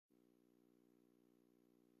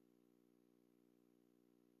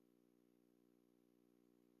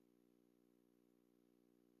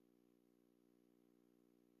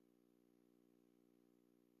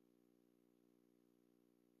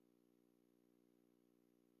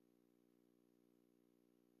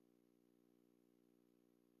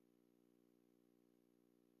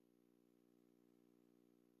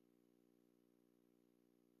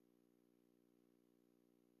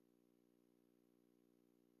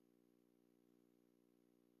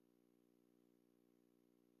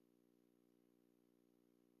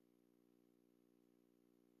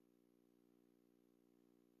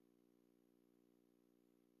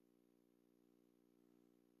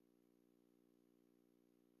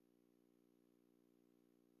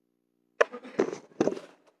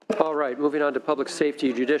All right, moving on to public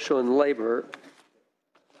safety, judicial, and labor.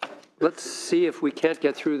 Let's see if we can't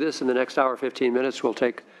get through this in the next hour, 15 minutes. We'll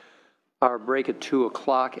take our break at 2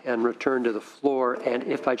 o'clock and return to the floor. And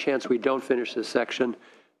if by chance we don't finish this section,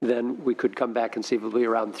 then we could come back conceivably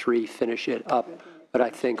around 3, finish it up. But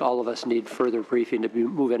I think all of us need further briefing to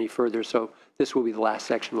move any further. So this will be the last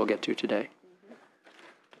section we'll get to today.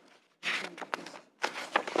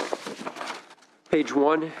 Page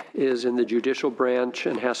 1 is in the judicial branch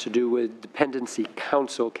and has to do with dependency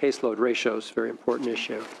counsel caseload ratios, very important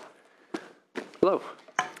issue. Hello.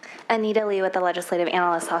 Anita Lee with the Legislative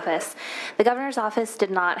Analyst's Office. The Governor's Office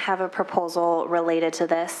did not have a proposal related to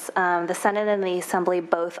this. The Senate and the Assembly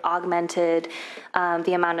both augmented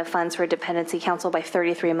the amount of funds for dependency counsel by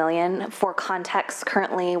 $33 million. For context,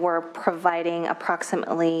 currently we're providing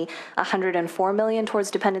approximately $104 million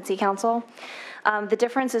towards dependency counsel. The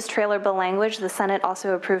difference is trailer bill language. The Senate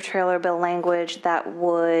also approved trailer bill language that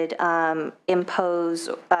would impose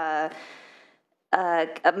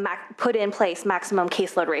put in place maximum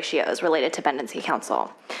caseload ratios related to dependency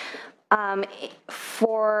counsel.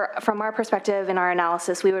 From our perspective in our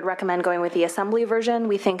analysis, we would recommend going with the Assembly version.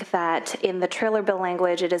 We think that in the trailer bill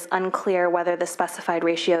language, it is unclear whether the specified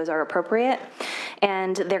ratios are appropriate,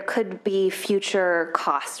 and there could be future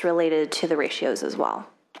costs related to the ratios as well.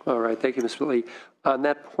 All right, thank you, Ms. Lee. On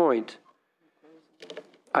that point,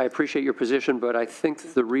 I appreciate your position, but I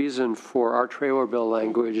think the reason for our trailer bill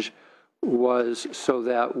language was so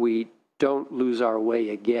that we don't lose our way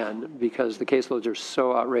again, because the caseloads are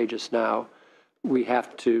so outrageous now. We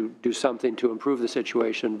have to do something to improve the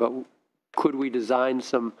situation, but could we design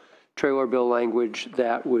some trailer bill language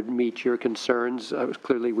that would meet your concerns?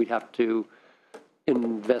 Clearly, we'd have to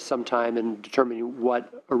invest some time in determining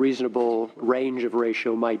what a reasonable range of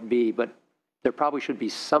ratio might be, but there probably should be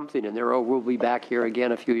something in there, or we'll be back here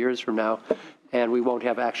again a few years from now, and we won't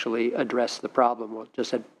have actually addressed the problem. We'll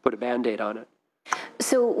just put a Band-Aid on it.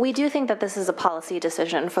 So we do think that this is a policy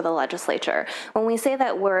decision for the legislature. When we say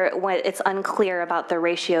that it's unclear about the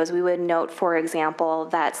ratios, we would note, for example,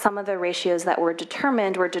 that some of the ratios that were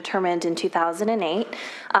determined in 2008,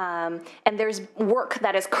 and there's work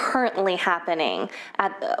that is currently happening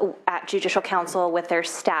at Judicial Council with their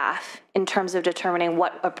staff in terms of determining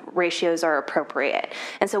what ratios are appropriate.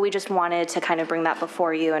 And so we just wanted to kind of bring that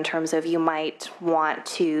before you in terms of you might want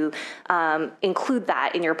to include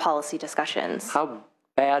that in your policy discussions. How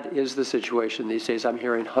bad is the situation these days? I'm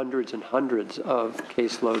hearing hundreds and hundreds of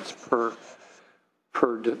caseloads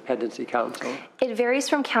per dependency counsel. It varies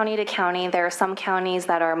from county to county. There are some counties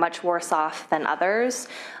that are much worse off than others.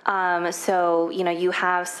 So, you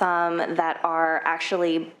have some that are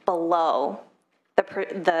actually below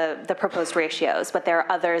the proposed ratios, but there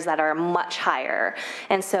are others that are much higher.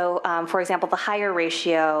 And so, for example, the higher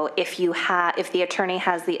ratio, if the attorney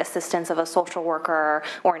has the assistance of a social worker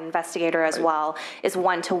or an investigator as well, is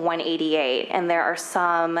 1 to 188. And there are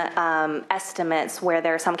some estimates where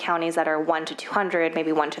there are some counties that are 1 to 200,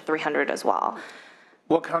 maybe 1 to 300 as well.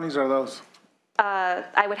 What counties are those?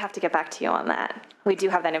 I would have to get back to you on that. We do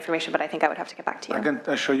have that information, but I think I would have to get back to you. I can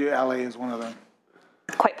assure you LA is one of them.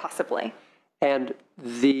 Quite possibly. And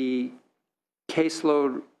the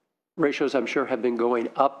caseload ratios, I'm sure, have been going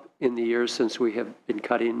up in the years since we have been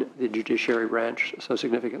cutting the judiciary branch so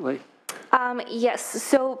significantly. Yes.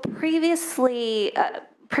 So previously,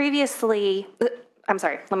 I'm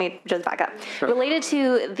sorry, let me just back up. Sure. Related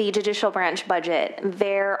to the judicial branch budget,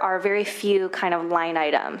 there are very few kind of line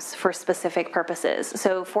items for specific purposes.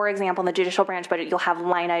 So, for example, in the judicial branch budget, you'll have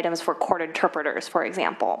line items for court interpreters, for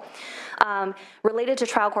example. Related to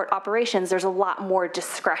trial court operations, there's a lot more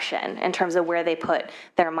discretion in terms of where they put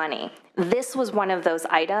their money. This was one of those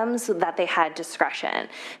items that they had discretion.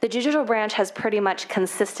 The judicial branch has pretty much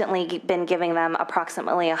consistently been giving them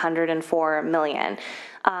approximately $104 million.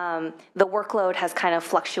 The workload has kind of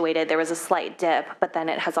fluctuated. There was a slight dip, but then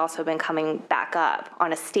it has also been coming back up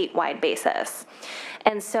on a statewide basis.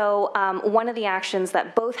 And so one of the actions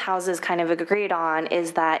that both houses kind of agreed on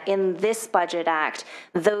is that in this budget act,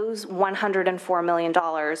 those $104 million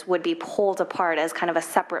would be pulled apart as kind of a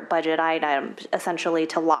separate budget item, essentially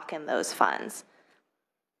to lock in those funds.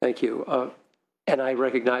 Thank you. And I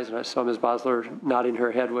recognize, and I saw Ms. Bosler nodding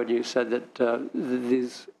her head when you said that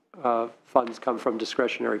these funds come from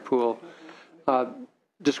discretionary pool.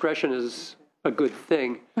 Discretion is a good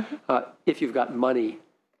thing if you've got money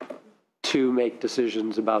to make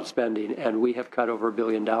decisions about spending, and we have cut over $1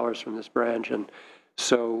 billion from this branch, and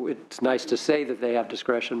so it's nice to say that they have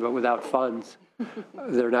discretion, but without funds,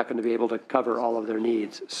 they're not going to be able to cover all of their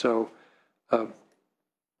needs. So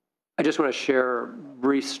I just want to share a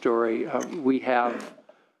brief story. We have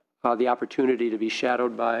the opportunity to be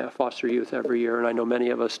shadowed by a foster youth every year, and I know many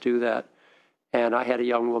of us do that. And I had a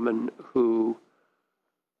young woman who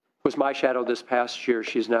was my shadow this past year.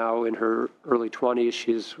 She's now in her early 20s.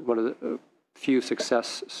 She's one of the few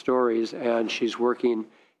success stories, and she's working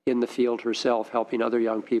in the field herself, helping other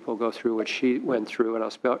young people go through what she went through. And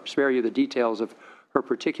I'll spare you the details of her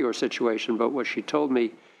particular situation, but what she told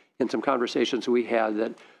me in some conversations we had,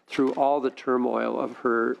 that through all the turmoil of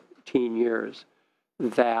her teen years,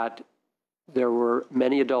 that there were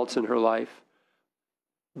many adults in her life,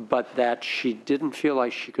 but that she didn't feel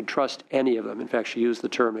like she could trust any of them. In fact, she used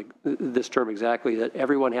this term exactly, that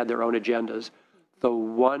everyone had their own agendas. The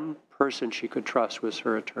one person she could trust was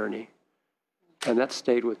her attorney. And that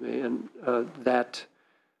stayed with me. And that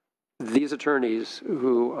these attorneys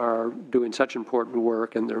who are doing such important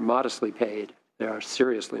work, and they're modestly paid, they are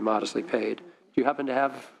seriously modestly paid. Do you happen to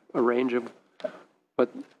have a range of what?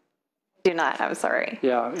 Do not, I'm sorry.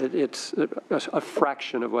 Yeah, it's a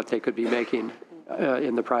fraction of what they could be making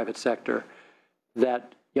in the private sector,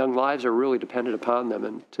 that young lives are really dependent upon them,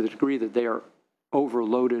 and to the degree that they are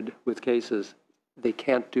overloaded with cases, they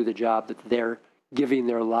can't do the job that they're giving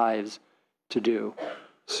their lives to do.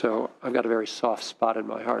 So I've got a very soft spot in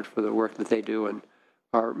my heart for the work that they do and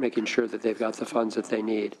are making sure that they've got the funds that they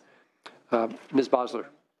need. Ms. Bosler.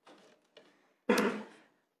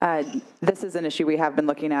 This is an issue we have been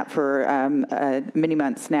looking at for many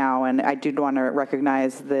months now, and I do want to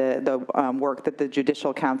recognize the work that the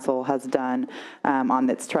Judicial Council has done on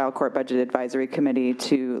its Trial Court Budget Advisory Committee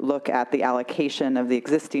to look at the allocation of the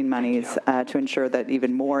existing monies to ensure that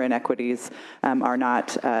even more inequities are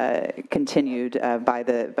not continued by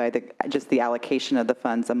just the allocation of the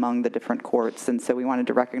funds among the different courts. And so we wanted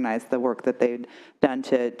to recognize the work that they've done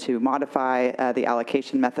to modify the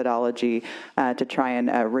allocation methodology to try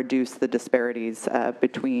and reduce the disparities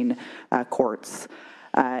between courts.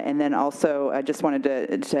 And then also, I just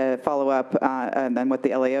wanted to follow up on what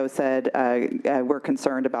the LAO said. We're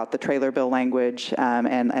concerned about the trailer bill language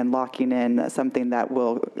and locking in something that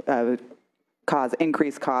will cause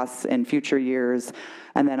increased costs in future years.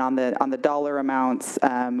 And then on the dollar amounts,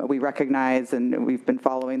 we recognize, and we've been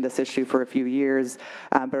following this issue for a few years,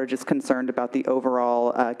 but are just concerned about the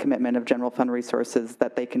overall commitment of general fund resources,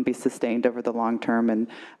 that they can be sustained over the long term. And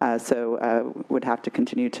so would have to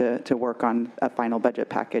continue to work on a final budget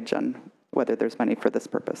package on whether there's money for this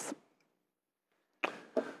purpose.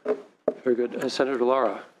 Very good. Senator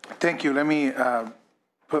Lara. Thank you. Let me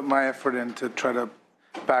put my effort in to try to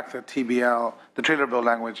back the TBL, the trailer bill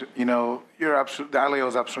language. You know, you're absolutely, the LAO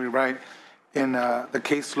is absolutely right. In the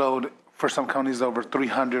caseload for some counties over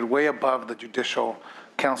 300, way above the Judicial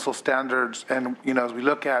Council standards. And, you know, as we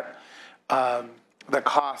look at the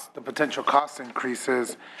cost, the potential cost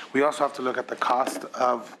increases, we also have to look at the cost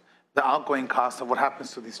of, the outgoing cost of what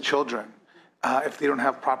happens to these children if they don't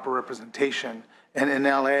have proper representation. And in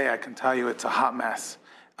LA, I can tell you it's a hot mess.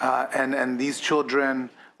 And these children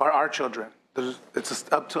are our children. It's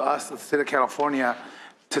just up to us, the state of California,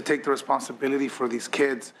 to take the responsibility for these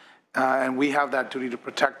kids, and we have that duty to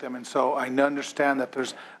protect them. And so I understand that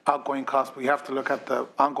there's outgoing costs, but we have to look at the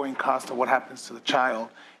ongoing cost of what happens to the child.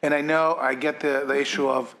 And I know I get the issue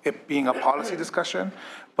of it being a policy discussion,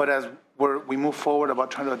 but as we move forward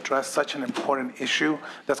about trying to address such an important issue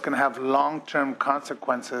that's going to have long-term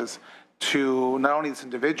consequences to not only this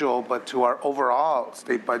individual, but to our overall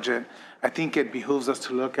state budget, I think it behooves us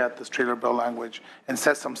to look at this trailer bill language and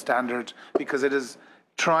set some standards, because it is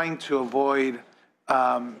trying to avoid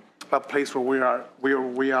a place where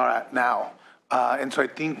we are at now. And so I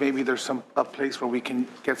think maybe there's a place where we can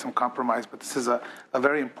get some compromise, but this is a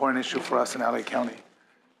very important issue for us in LA County.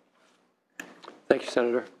 Thank you,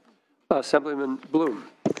 Senator. Assemblyman Bloom.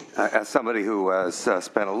 As somebody who has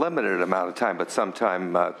spent a limited amount of time, but some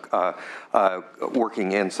time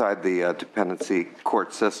working inside the dependency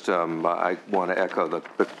court system, I want to echo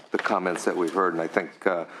the comments that we've heard, and I think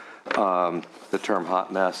the term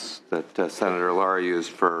hot mess that Senator Lara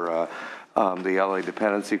used for the LA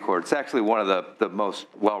dependency court, it's actually one of the most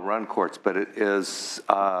well-run courts, but it is,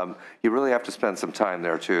 you really have to spend some time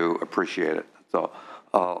there to appreciate it. That's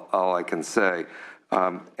all I can say.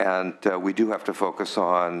 And we do have to focus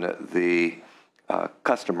on the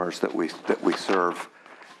customers that we serve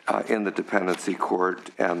in the dependency court,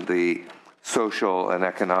 and the social and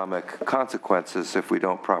economic consequences if we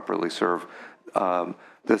don't properly serve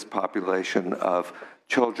this population of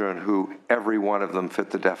children who every one of them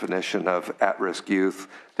fit the definition of at-risk youth.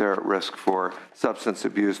 They're at risk for substance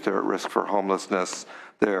abuse, they're at risk for homelessness,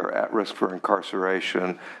 they're at risk for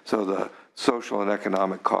incarceration. So the social and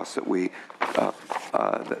economic costs that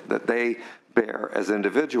bear as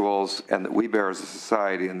individuals and that we bear as a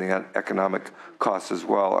society, and the economic costs as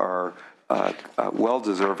well are well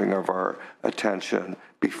deserving of our attention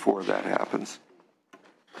before that happens.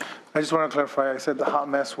 I just want to clarify, I said the hot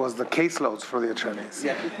mess was the caseloads for the attorneys.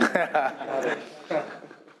 Yeah.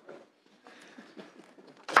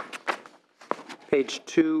 Page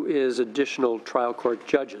 2 is additional trial court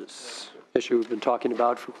judges, issue we've been talking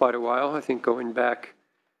about for quite a while. I think going back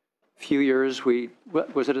a few years,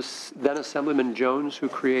 was it then Assemblyman Jones who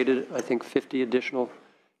created, I think, 50 additional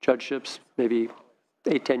judgeships, maybe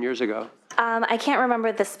 8-10 years ago? I can't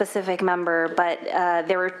remember the specific member, but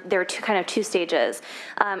there were two stages.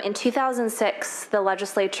 In 2006, the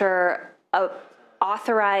legislature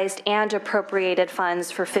authorized and appropriated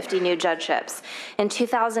funds for 50 new judgeships. In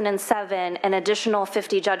 2007, an additional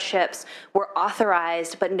 50 judgeships were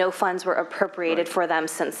authorized, but no funds were appropriated for them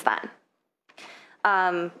since then.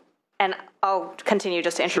 And I'll continue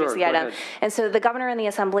just to introduce the item. And so the governor and the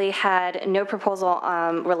assembly had no proposal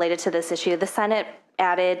related to this issue. The Senate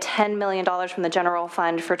added $10 million from the general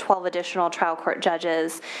fund for 12 additional trial court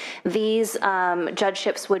judges. These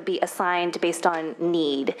judgeships would be assigned based on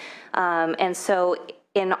need. And so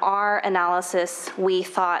in our analysis, we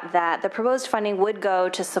thought that the proposed funding would go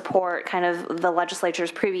to support kind of the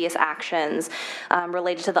legislature's previous actions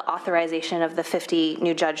related to the authorization of the 50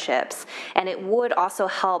 new judgeships. And it would also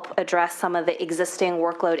help address some of the existing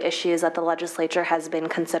workload issues that the legislature has been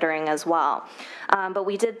considering as well. But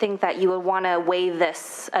we did think that you would want to weigh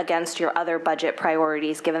this against your other budget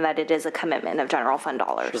priorities, given that it is a commitment of general fund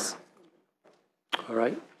dollars. Sure. All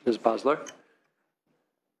right, Ms. Bosler.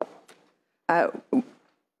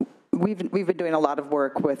 We've been doing a lot of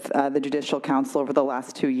work with the Judicial Council over the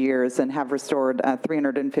last 2 years and have restored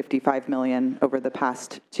 $355 million over the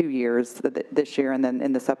past 2 years, this year and then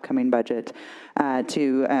in this upcoming budget,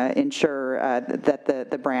 to ensure that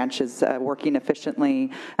the branch is working efficiently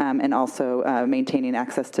and also maintaining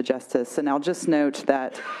access to justice. And I'll just note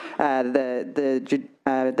that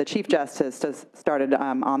the Chief Justice started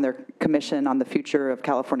on their commission on the future of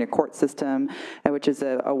California court system, which is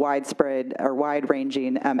a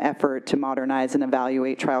wide-ranging effort to modernize and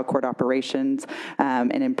evaluate trial court operations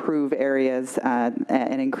and improve areas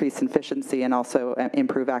and increase efficiency and also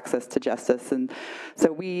improve access to justice. And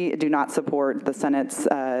so we do not support the Senate's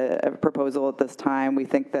proposal at this time. We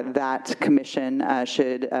think that commission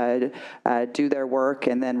should do their work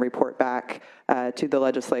and then report back to the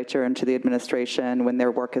legislature and to the administration when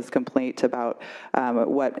their work is complete about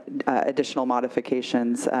what additional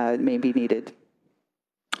modifications may be needed.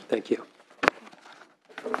 Thank you.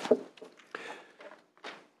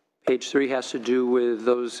 Page 3 has to do with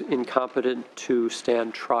those incompetent to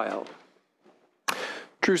stand trial.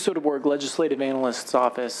 Drew Soderborg, Legislative Analyst's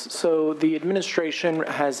Office. So the administration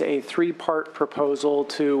has a 3-part proposal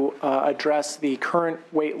to address the current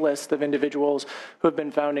wait list of individuals who have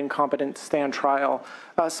been found incompetent to stand trial.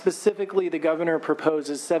 Specifically, the governor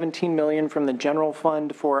proposes $17 million from the general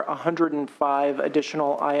fund for 105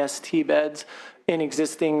 additional IST beds in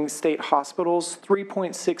existing state hospitals,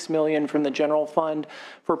 $3.6 million from the general fund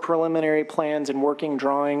for preliminary plans and working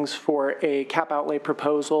drawings for a cap outlay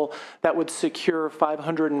proposal that would secure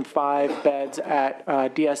 505 beds at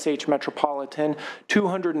DSH Metropolitan,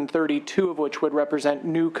 232 of which would represent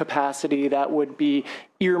new capacity that would be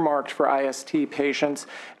earmarked for IST patients,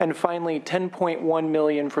 and finally $10.1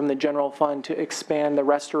 million from the general fund to expand the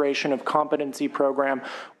Restoration of Competency program,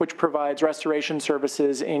 which provides restoration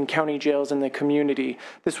services in county jails in the community.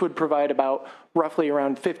 This would provide roughly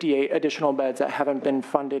around 58 additional beds that haven't been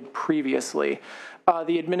funded previously.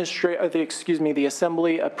 The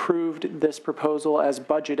Assembly approved this proposal as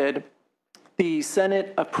budgeted. The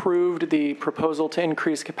Senate approved the proposal to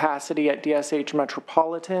increase capacity at DSH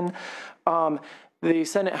Metropolitan. The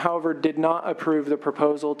Senate, however, did not approve the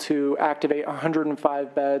proposal to activate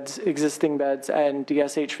 105 beds, existing beds, and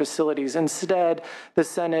DSH facilities. Instead, the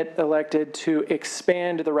Senate elected to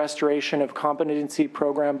expand the Restoration of Competency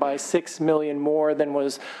program by $6 million more than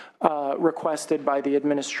was requested by the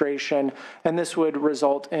administration, and this would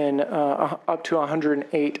result in up to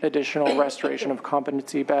 108 additional Restoration of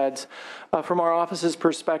Competency beds. From our office's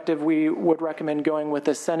perspective, we would recommend going with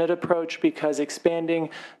the Senate approach because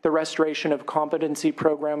expanding the Restoration of Competency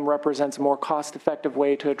program represents a more cost-effective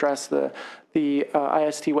way to address the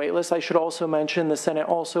IST waitlist. I should also mention the Senate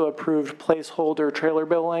also approved placeholder trailer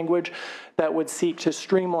bill language that would seek to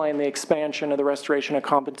streamline the expansion of the Restoration of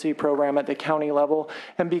Competency program at the county level.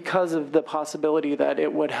 And because of the possibility that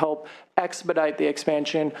it would help expedite the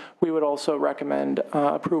expansion, we would also recommend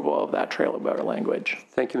approval of that trailer bill language.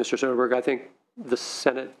 Thank you, Mr. Soderberg. I think the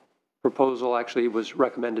Senate proposal actually was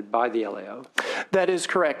recommended by the LAO. That is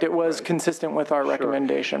correct. It was consistent with our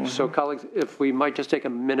recommendation. So colleagues, if we might just take a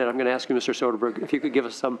minute, I'm going to ask you, Mr. Soderberg, if you could give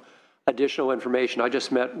us some additional information. I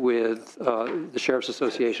just met with the Sheriff's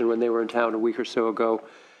Association when they were in town a week or so ago.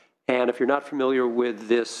 And if you're not familiar with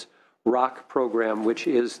this ROC program, which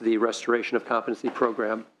is the Restoration of Competency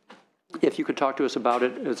Program, if you could talk to us about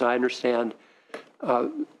it. As I understand,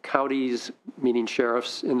 counties, meaning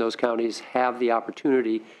sheriffs in those counties, have the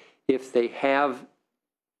opportunity, if they have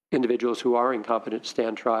individuals who are incompetent to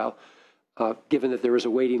stand trial, given that there is a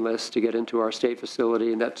waiting list to get into our state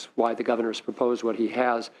facility, and that's why the governor's proposed what he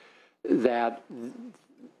has, that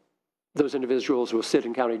those individuals will sit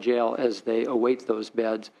in county jail as they await those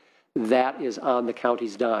beds. That is on the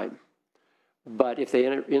county's dime. But if they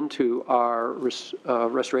enter into our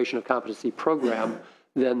Restoration of Competency program,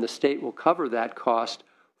 then the state will cover that cost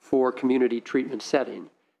for community treatment setting.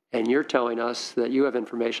 And you're telling us that you have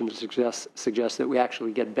information to suggest that we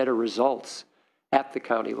actually get better results at the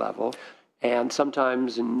county level. And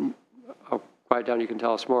sometimes, and I'll quiet down, you can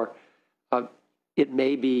tell us more, it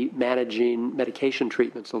may be managing medication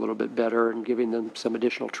treatments a little bit better and giving them some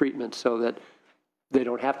additional treatment so that they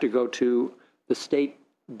don't have to go to the state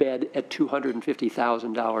bed at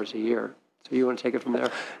 $250,000 a year. So you want to take it from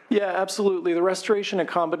there? Yeah, absolutely. The Restoration of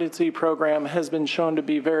Competency Program has been shown to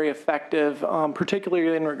be very effective,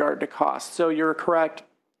 particularly in regard to cost. So you're correct.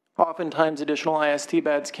 Oftentimes, additional IST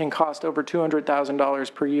beds can cost over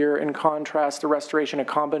 $200,000 per year. In contrast, the Restoration of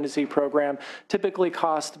Competency Program typically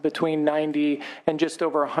costs between $90,000 and just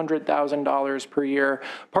over $100,000 per year.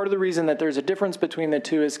 Part of the reason that there's a difference between the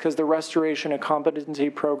two is because the Restoration of Competency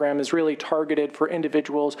Program is really targeted for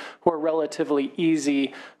individuals who are relatively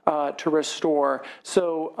easy to restore.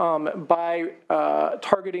 So by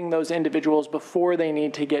targeting those individuals before they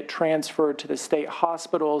need to get transferred to the state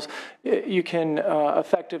hospitals, you can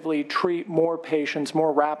effectively treat more patients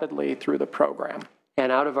more rapidly through the program.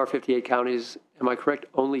 And out of our 58 counties, am I correct,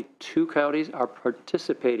 only 2 counties are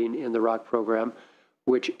participating in the ROC program,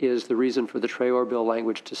 which is the reason for the Traylor bill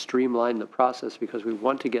language to streamline the process, because we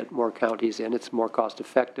want to get more counties in. It's more cost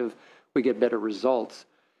effective. We get better results.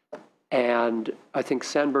 And I think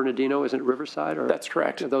San Bernardino, isn't Riverside? Or that's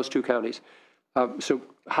correct. Those 2 counties. So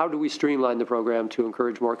how do we streamline the program to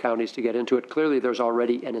encourage more counties to get into it? Clearly, there's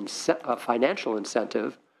already a financial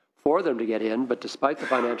incentive for them to get in, but despite the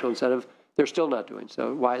financial incentive, they're still not doing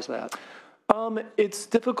so. Why is that? It's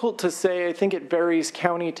difficult to say. I think it varies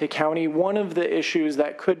county to county. One of the issues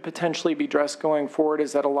that could potentially be addressed going forward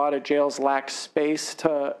is that a lot of jails lack space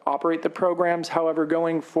to operate the programs. However,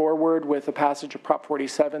 going forward with the passage of Prop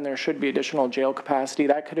 47, there should be additional jail capacity.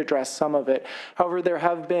 That could address some of it. However, there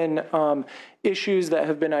have been issues that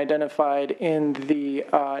have been identified in the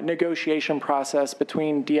negotiation process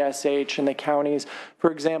between DSH and the counties.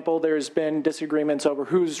 For example, there's been disagreements over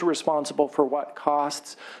who's responsible for what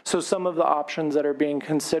costs. So some of the options that are being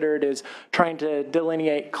considered is trying to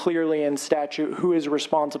delineate clearly in statute who is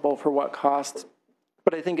responsible for what costs.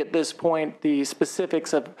 But I think at this point, the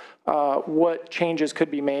specifics of what changes could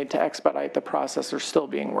be made to expedite the process are still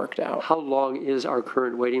being worked out. How long is our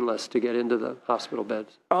current waiting list to get into the hospital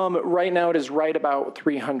beds? Right now, it is right about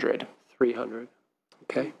 300. 300.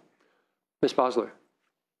 Okay. Ms. Bosler.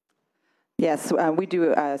 Yes, we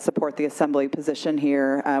do support the assembly position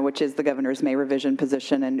here, which is the governor's May revision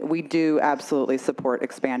position, and we do absolutely support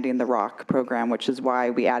expanding the ROC program, which is why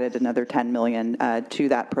we added another $10 million to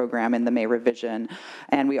that program in the May revision.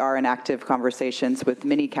 And we are in active conversations with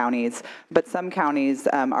many counties, but some counties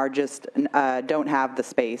are just don't have the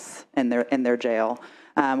space in their jail.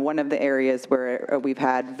 One of the areas where we've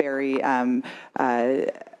had very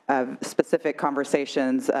specific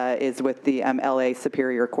conversations is with the LA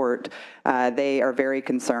Superior Court. They are very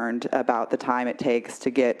concerned about the time it takes to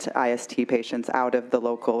get IST patients out of the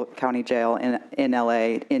local county jail in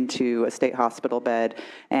LA into a state hospital bed,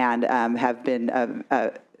 and have been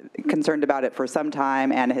concerned about it for some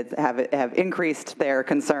time, and have increased their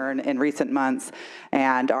concern in recent months,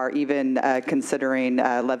 and are even considering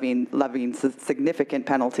levying significant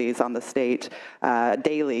penalties on the state,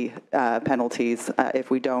 daily penalties, if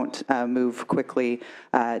we don't move quickly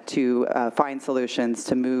to find solutions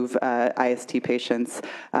to move IST patients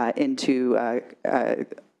into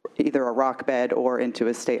either a ROC bed or into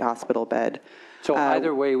a state hospital bed. So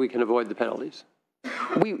either way, we can avoid the penalties.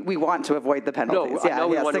 We want to avoid the penalties. No, I know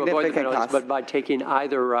we want to avoid the penalties, but by taking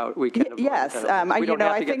either route, we can avoid the penalties.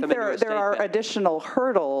 I think there are additional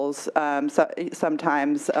hurdles,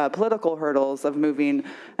 sometimes political hurdles, of moving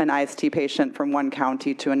an IST patient from one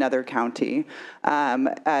county to another county.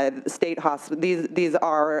 State hospitals, these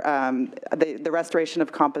are, the restoration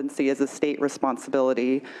of competency is a state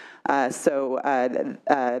responsibility. Their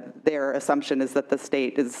assumption is that the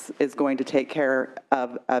state is going to take care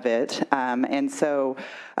of it. And so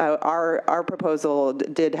our proposal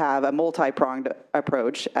did have a multi-pronged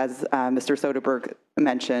approach, as Mr. Soderberg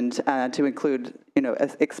mentioned, to include,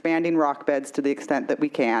 expanding rock beds to the extent that we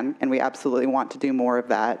can, and we absolutely want to do more of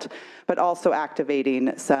that, but also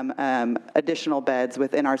activating some additional beds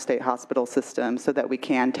within our state hospital system so that we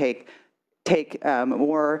can take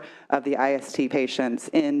more of the IST patients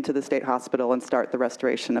into the state hospital and start the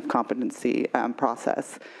restoration of competency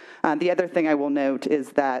process. The other thing I will note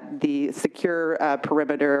is that the secure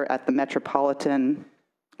perimeter at the Metropolitan,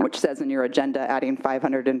 which says in your agenda adding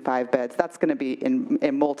 505 beds, that's going to be in a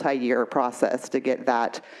multi-year process to get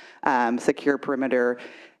that secure perimeter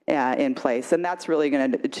in place. And that's really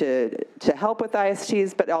going to help with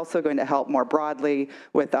ISTs, but also going to help more broadly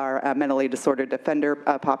with our mentally disordered offender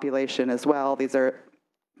population as well. These are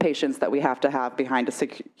patients that we have to have behind a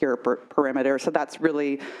secure perimeter. So that's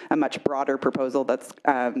really a much broader proposal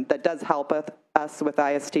that does help us with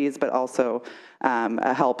ISTs, but also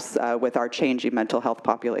helps with our changing mental health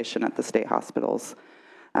population at the state hospitals.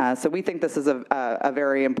 So we think this is a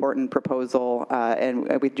very important proposal,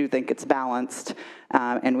 and we do think it's balanced,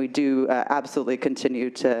 and we do absolutely continue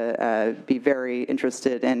to be very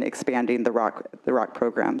interested in expanding the ROC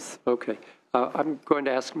programs. Okay. I'm going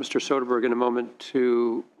to ask Mr. Soderberg in a moment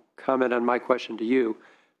to comment on my question to you.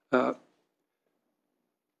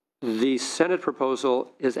 The Senate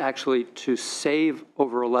proposal is actually to save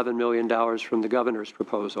over $11 million from the governor's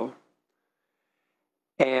proposal.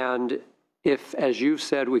 And if, as you've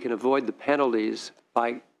said, we can avoid the penalties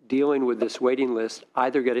by dealing with this waiting list,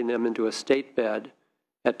 either getting them into a state bed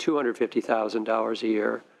at $250,000 a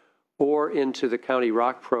year or into the county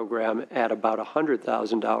ROC program at about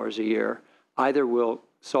 $100,000 a year, either will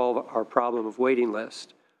solve our problem of waiting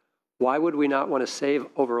list. Why would we not want to save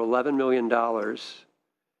over $11 million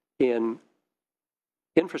in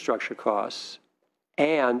infrastructure costs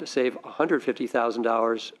and save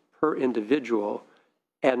 $150,000 per individual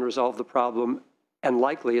and resolve the problem? And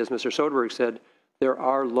likely, as Mr. Soderberg said, there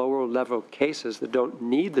are lower level cases that don't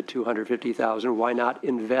need the $250,000. Why not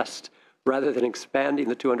invest, rather than expanding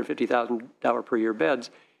the $250,000 per year beds,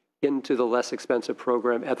 into the less expensive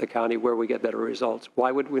program at the county where we get better results?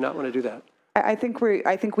 Why would we not want to do that? I think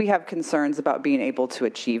we have concerns about being able to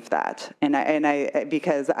achieve that,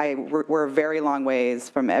 because we're a very long ways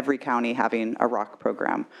from every county having a ROC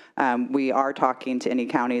program. We are talking to any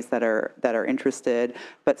counties that are interested,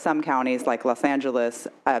 but some counties like Los Angeles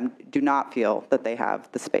do not feel that they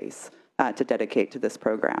have the space to dedicate to this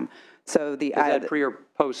program. So is that pre or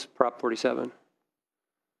post Prop 47?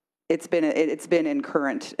 It's been in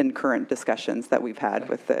current discussions that we've had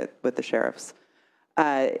with the sheriffs.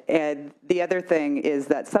 And the other thing is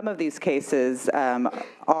that some of these cases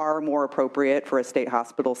are more appropriate for a state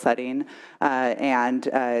hospital setting, and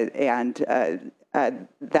that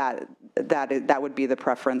would be the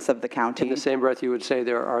preference of the county. In the same breath, you would say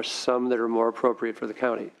there are some that are more appropriate for the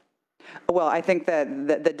county. Well, I think that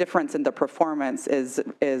the difference in the performance is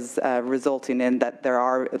resulting in that there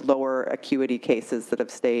are lower acuity cases that have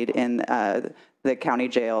stayed in the county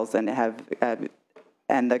jails and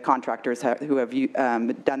and the contractors who have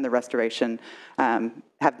done the restoration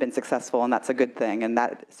have been successful, and that's a good thing, and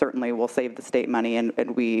that certainly will save the state money,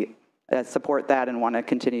 and we support that and want to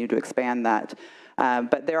continue to expand that.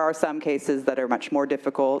 But there are some cases that are much more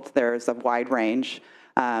difficult. There's a wide range,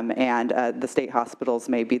 and the state hospitals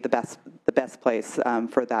may be the best place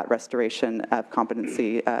for that restoration of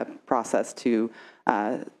competency process to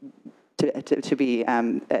be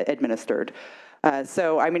administered.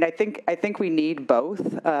 So, I mean, I think we need both.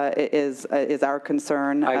 Is our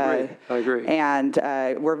concern. I agree. And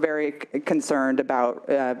we're very concerned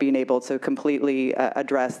about being able to completely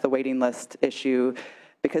address the waiting list issue,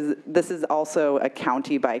 because this is also a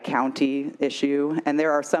county by county issue, and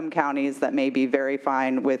there are some counties that may be very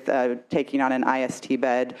fine with taking on an IST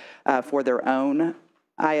bed for their own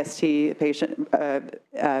IST patient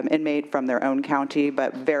inmate from their own county,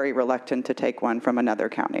 but very reluctant to take one from another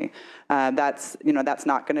county. That's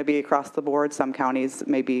not going to be across the board. Some counties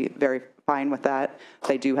may be very fine with that.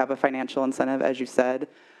 They do have a financial incentive, as you said,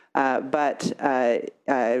 but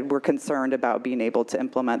we're concerned about being able to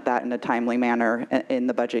implement that in a timely manner in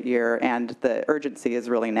the budget year, and the urgency is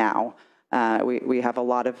really now. We have a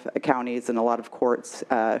lot of counties and a lot of courts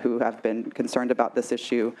who have been concerned about this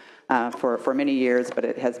issue for many years, but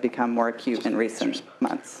it has become more acute in recent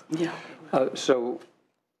months. Yeah. So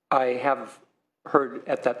I have heard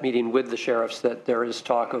at that meeting with the sheriffs that there is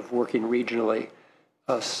talk of working regionally.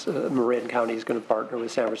 Marin County is going to partner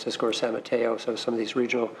with San Francisco or San Mateo, so some of these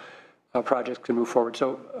regional projects can move forward.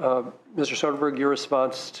 So, Mr. Soderberg, your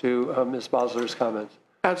response to Ms. Bosler's comments.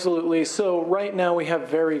 Absolutely. So right now we have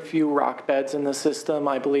very few rock beds in the system.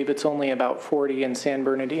 I believe it's only about 40 in San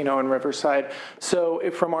Bernardino and Riverside. So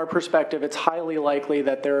from our perspective, it's highly likely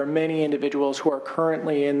that there are many individuals who are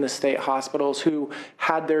currently in the state hospitals who,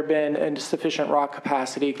 had there been sufficient rock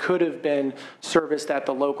capacity, could have been serviced at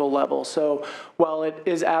the local level. So while it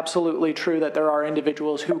is absolutely true that there are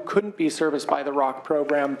individuals who couldn't be serviced by the rock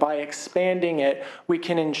program, by expanding it, we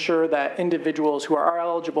can ensure that individuals who are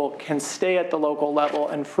eligible can stay at the local level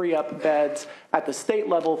and free up beds at the state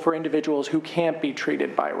level for individuals who can't be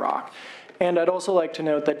treated by rock. And I'd also like to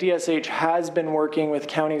note that DSH has been working with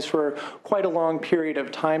counties for quite a long period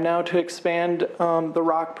of time now to expand the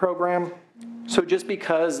rock program. So just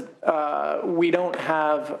because we don't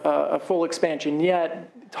have a full expansion yet,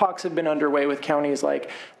 talks have been underway with counties like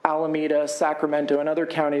Alameda, Sacramento, and other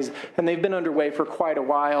counties, and they've been underway for quite a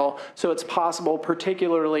while. So it's possible,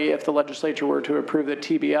 particularly if the legislature were to approve the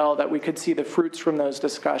TBL, that we could see the fruits from those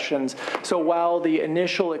discussions. So while the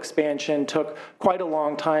initial expansion took quite a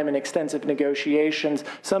long time and extensive negotiations,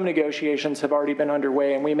 some negotiations have already been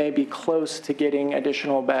underway, and we may be close to getting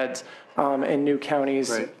additional beds in new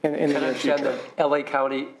counties in the near future. That LA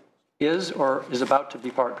County is or is about to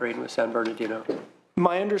be partnering with San Bernardino?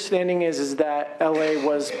 My understanding is that LA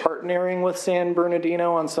was partnering with San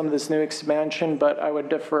Bernardino on some of this new expansion, but I would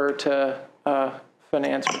defer to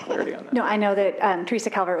Finance for clarity on that. No, I know that Teresa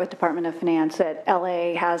Calvert with Department of Finance, that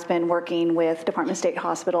LA has been working with Department of State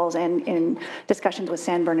Hospitals and in discussions with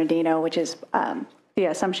San Bernardino, which is the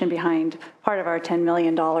assumption behind part of our $10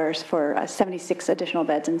 million for 76 additional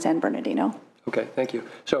beds in San Bernardino. Okay, thank you.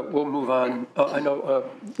 So we'll move on. I know.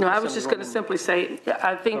 No, I was just going to simply say,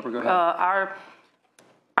 I think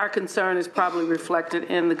our concern is probably reflected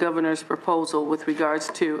in the governor's proposal with regards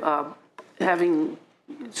to having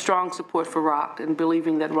strong support for rock and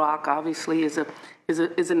believing that rock obviously is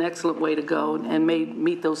an excellent way to go and may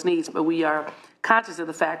meet those needs. But we are conscious of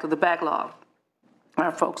the fact of the backlog.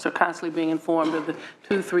 Our folks are constantly being informed of the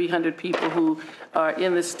 200-300 people who are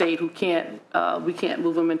in the state who we can't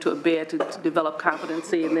move them into a bed to develop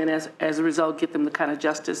competency and then as a result get them the kind of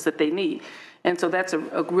justice that they need. And so that's a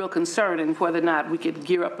real concern, and whether or not we could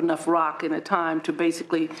gear up enough rock in a time to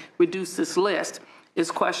basically reduce this list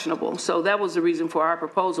is questionable. So that was the reason for our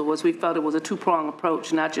proposal, was we felt it was a two-pronged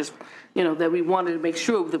approach, not just, that we wanted to make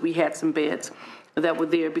sure that we had some beds that were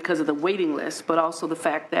there because of the waiting list, but also the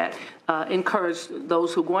fact that encourage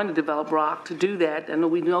those who are going to develop rock to do that.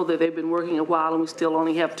 And we know that they've been working a while, and we still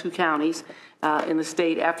only have 2 counties in the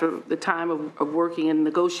state after the time of working and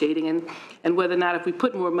negotiating, and whether or not if we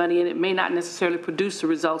put more money in, it may not necessarily produce the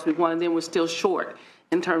results we want, and then we're still short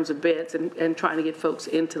in terms of beds and trying to get folks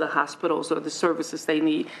into the hospitals or the services they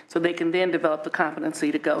need so they can then develop the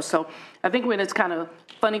competency to go. So I think we're in this kind of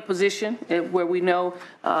funny position where we know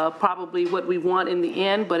probably what we want in the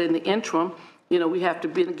end, but in the interim, we have to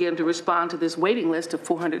begin to respond to this waiting list of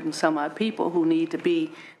 400 and some odd people who need to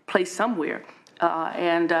be placed somewhere.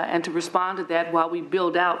 And to respond to that while we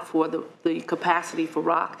build out for the capacity for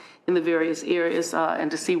rock in the various areas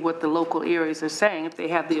and to see what the local areas are saying, if they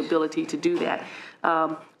have the ability to do that.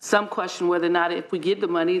 Some question whether or not if we get the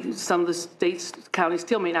money, some of the states, counties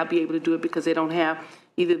still may not be able to do it because they don't have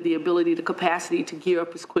either the ability, the capacity to gear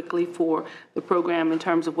up as quickly for the program in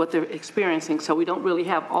terms of what they're experiencing. So we don't really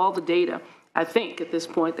have all the data, I think, at this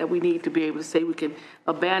point that we need to be able to say we can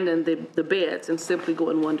abandon the beds and simply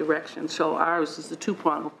go in one direction. So ours is the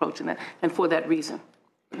two-pronged approach in that, and for that reason.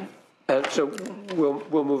 And so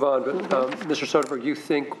we'll move on, but Mr. Soderberg, you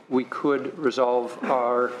think we could resolve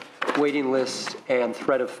our waiting lists and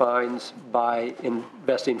threat of fines by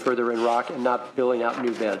investing further in rock and not building out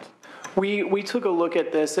new beds? We took a look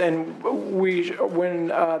at this, and when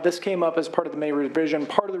this came up as part of the May revision,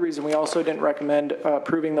 part of the reason we also didn't recommend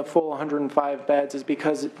approving the full 105 beds is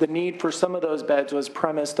because the need for some of those beds was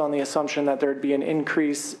premised on the assumption that there'd be an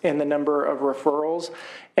increase in the number of referrals.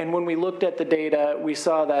 And when we looked at the data, we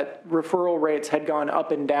saw that referral rates had gone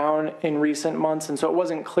up and down in recent months, and so it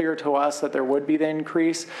wasn't clear to us that there would be the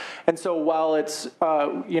increase. And so while it's,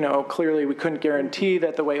 clearly we couldn't guarantee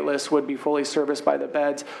that the wait list would be fully serviced by the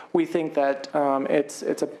beds, we think that it's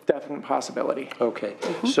a definite possibility. Okay,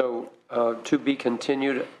 so to be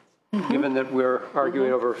continued, given that we're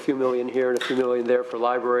arguing over a few million here and a few million there for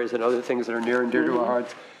libraries and other things that are near and dear to our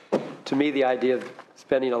hearts, to me the idea of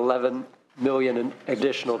spending $11 million in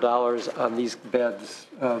additional dollars on these beds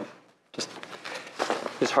just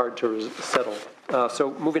is hard to settle.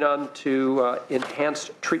 So moving on to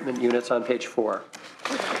enhanced treatment units on page 4.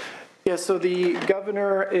 Yeah, so the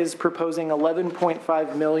governor is proposing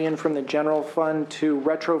 $11.5 million from the general fund to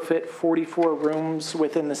retrofit 44 rooms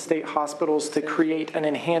within the state hospitals to create an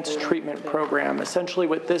enhanced treatment program. Essentially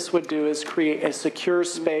what this would do is create a secure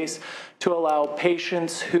space to allow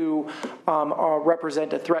patients who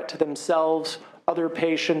represent a threat to themselves, other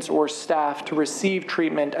patients, or staff to receive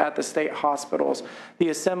treatment at the state hospitals. The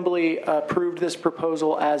Assembly approved this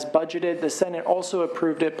proposal as budgeted. The Senate also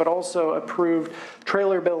approved it, but also approved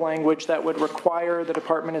trailer bill language that would require the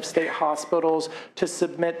Department of State Hospitals to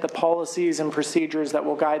submit the policies and procedures that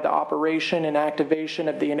will guide the operation and activation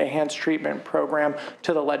of the enhanced treatment program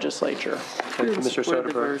to the legislature. Thank you, Mr.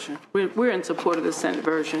 Soderberg. We're in support of the Senate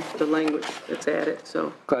version, the language that's added,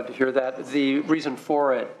 so. Glad to hear that. The reason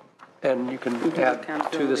for it, and you can add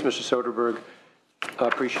to this, Mr. Soderberg,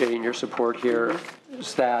 appreciating your support here,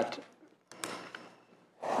 is that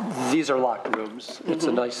these are locked rooms. It's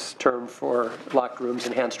a nice term for locked rooms,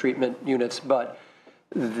 enhanced treatment units, but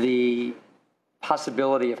the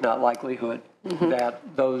possibility, if not likelihood, that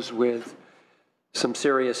those with some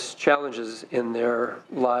serious challenges in their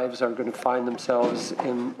lives are going to find themselves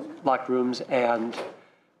in locked rooms and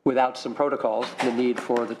without some protocols, the need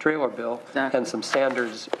for the trailer bill and some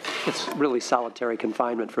standards, it's really solitary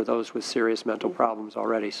confinement for those with serious mental problems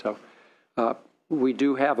already. So we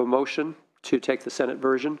do have a motion to take the Senate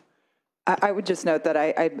version. I would just note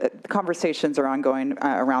that conversations are ongoing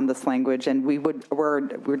around this language, and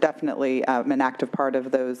we're definitely an active part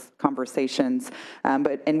of those conversations.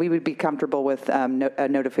 And we would be comfortable with a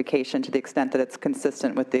notification to the extent that it's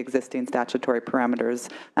consistent with the existing statutory parameters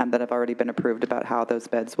that have already been approved about how those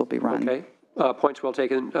beds will be run. Okay, points well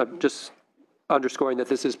taken. Just underscoring that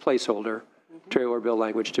this is placeholder trailer bill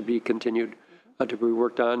language to be continued to be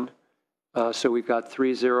worked on. So we've got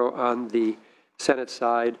 3-0 on the Senate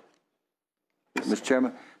side. Mr.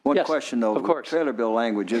 Chairman, one question though. Of course. Trailer bill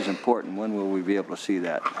language is important. When will we be able to see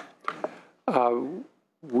that?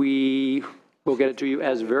 We will get it to you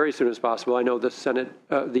as very soon as possible. I know the Senate,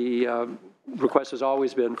 the request has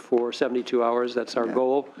always been for 72 hours. That's our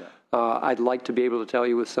goal. I'd like to be able to tell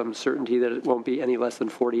you with some certainty that it won't be any less than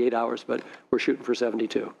 48 hours, but we're shooting for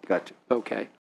 72. Gotcha. Okay.